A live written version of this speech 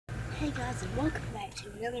Hey guys, and welcome back to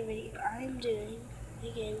another video. I'm doing a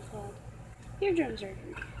game called Eardrum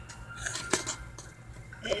Surgery.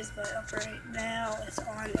 It is put up right now. It's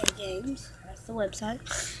on A Games. That's the website.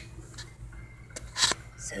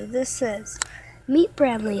 So this says, meet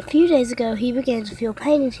Bradley. A few days ago, he began to feel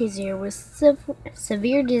pain in his ear with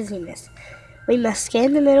severe dizziness. We must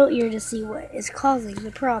scan the middle ear to see what is causing the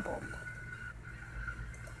problem.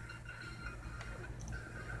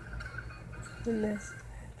 We must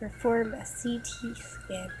perform a CT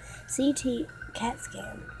scan. CT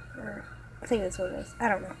scan. Or I think that's what it is. I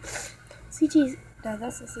don't know. No,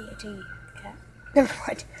 that's a CAT. Never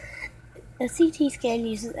mind. A CT scan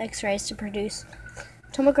uses x-rays to produce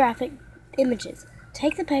tomographic images.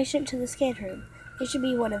 Take the patient to the scan room. It should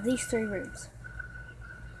be one of these 3 rooms.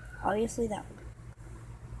 Obviously that one.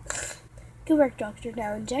 Good work, doctor.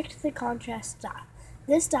 Now inject the contrast dye.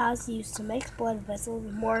 This dye is used to make blood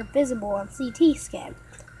vessels more visible on CT scan.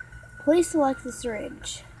 Please select the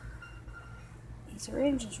syringe. The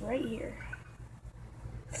syringe is right here.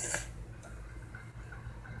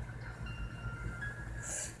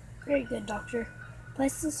 Very good, doctor.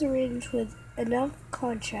 Place the syringe with enough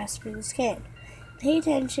contrast for the scan. Pay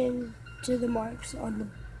attention to the marks on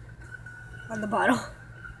the bottle.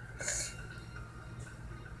 I'm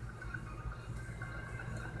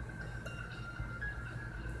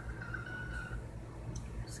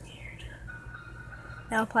scared.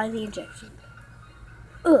 Now apply the injection.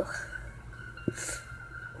 Ugh.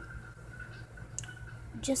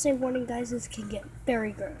 Just a warning, guys, this can get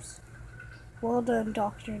very gross. Well done,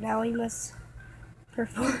 doctor. Now we must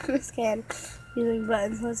perform the scan using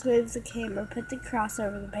buttons. Let's move the camera, put the cross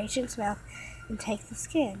over the patient's mouth, and take the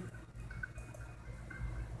scan.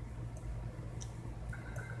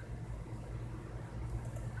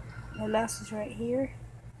 My mouse is right here.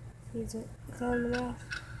 Use it on the mouth.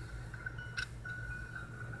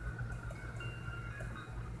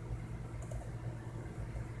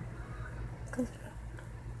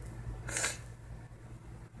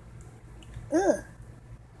 Ugh.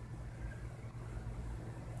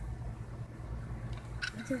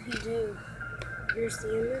 What did he do? Here's the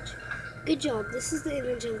image. Good job. This is the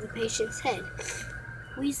image of the patient's head.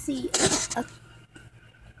 We see a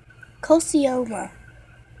costoma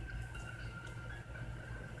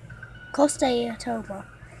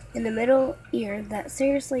in the middle ear that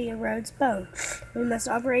seriously erodes bone. We must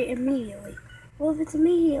operate immediately. Well, if it's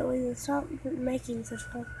immediately, then stop making such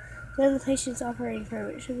fun. Then the patient's operating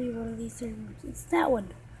room. It should be one of these 3 rooms. It's that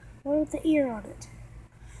one. One with the ear on it.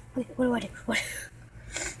 Wait, what do I do? What?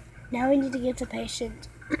 Now we need to give the patient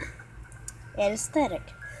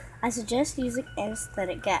anesthetic. I suggest using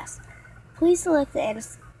anesthetic gas. Please select the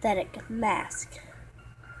anesthetic mask.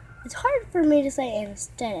 It's hard for me to say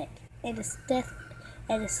anesthetic. Anesthetic.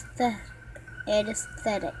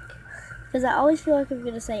 Because I always feel like I'm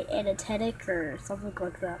going to say anesthetic or something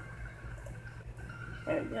like that.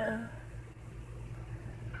 There we go.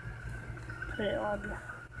 Put it on.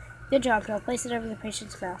 Good job. Now place it over the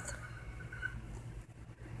patient's mouth.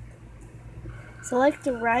 Select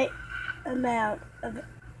the right amount of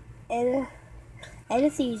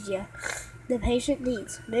anesthesia the patient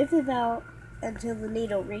needs. Move the valve until the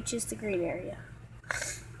needle reaches the green area.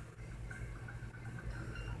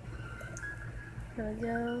 Here we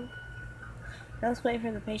go. Now let's wait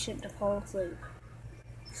for the patient to fall asleep.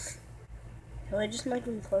 Can we just make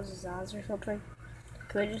him close his eyes or something?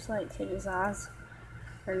 Can we just like hit his eyes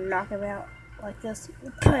or knock him out like this?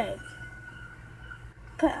 Bang!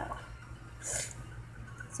 Pow!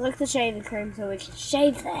 Select the shaving cream so we can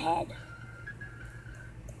shave the head.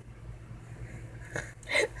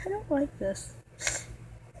 I don't like this.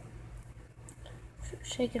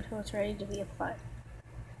 Shake until it's ready to be applied.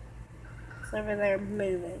 It's over there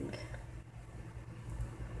moving.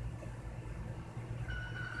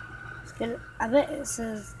 It's good. I bet it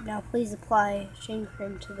says, now please apply shaving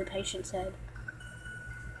cream to the patient's head.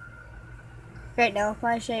 Great, now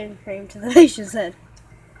apply shaving cream to the patient's head.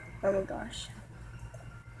 Oh my gosh.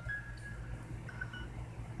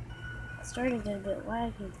 It's starting to get a bit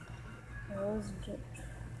laggy.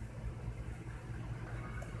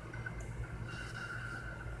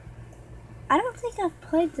 I don't think I've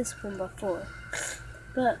played this one before.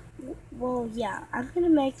 But, well, yeah, I'm going to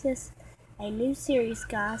make this a new series,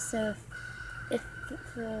 guys. So,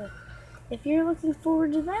 if you're looking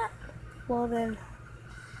forward to that, well then,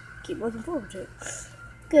 keep looking forward to it.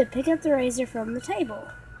 Good, pick up the razor from the table.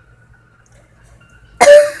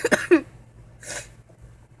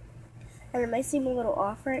 And it may seem a little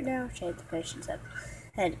off right now. Shave the patient's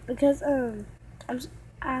head because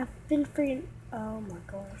I've been freaking. Oh my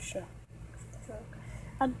gosh,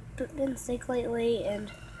 I've been sick lately,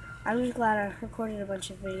 and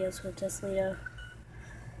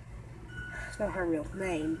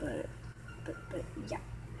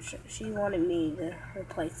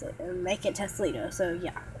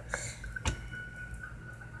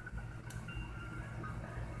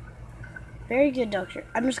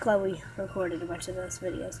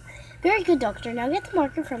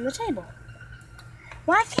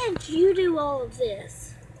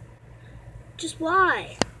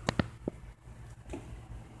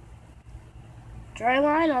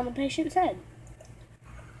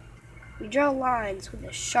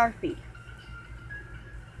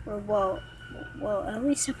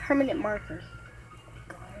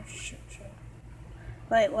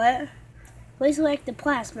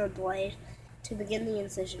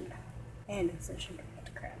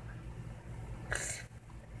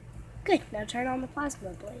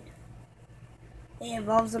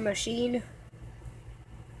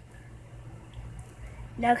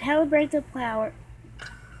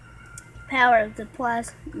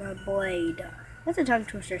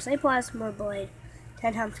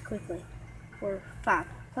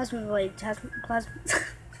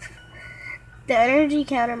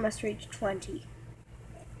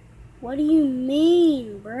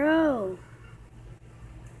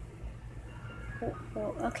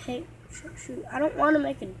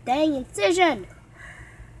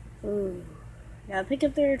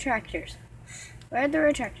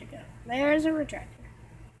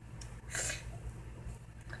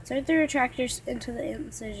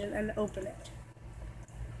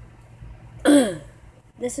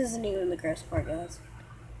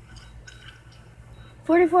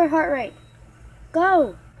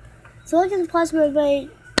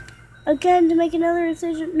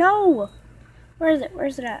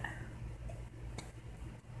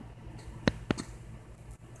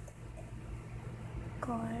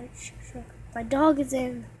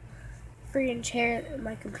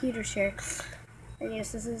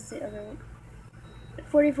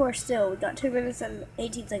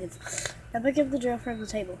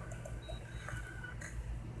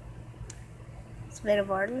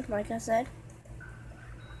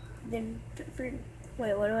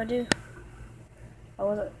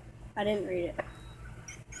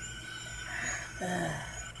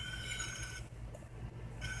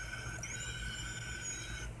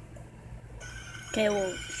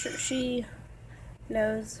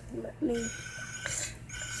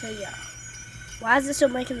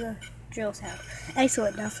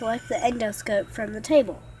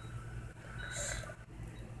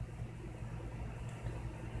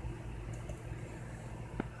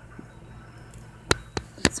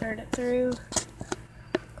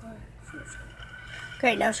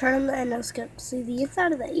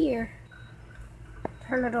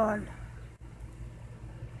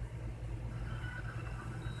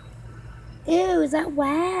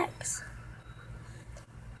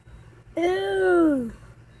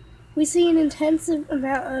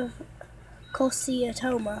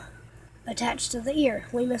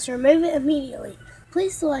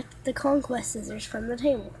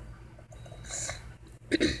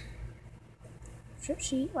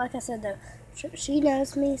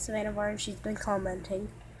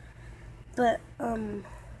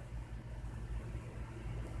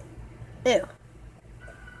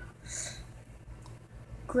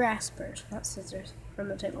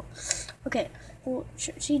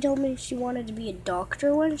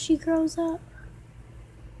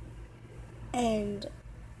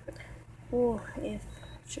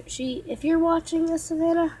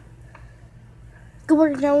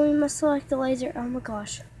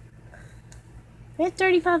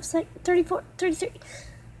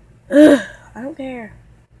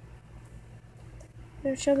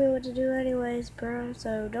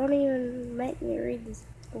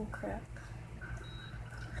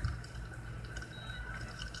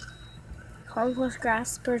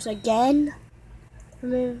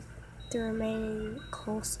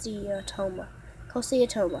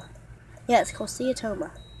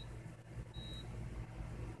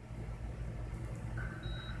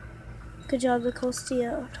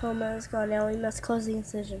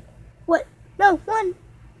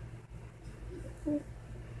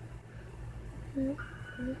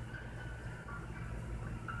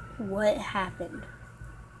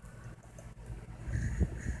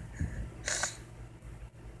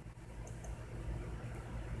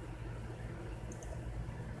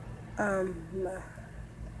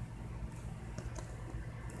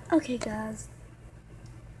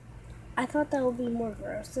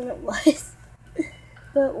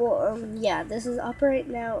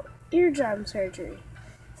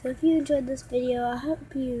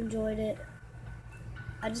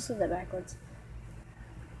I just said that backwards.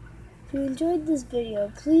 If you enjoyed this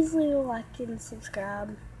video, please leave a like and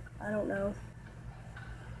subscribe. I don't know.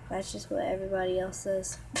 That's just what everybody else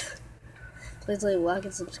says. Please leave a like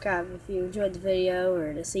and subscribe if you enjoyed the video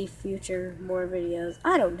or to see future more videos.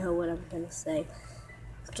 I don't know what I'm going to say.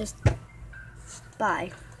 Just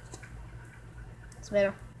bye. It's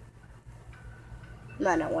better.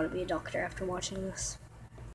 Might not want to be a doctor after watching this.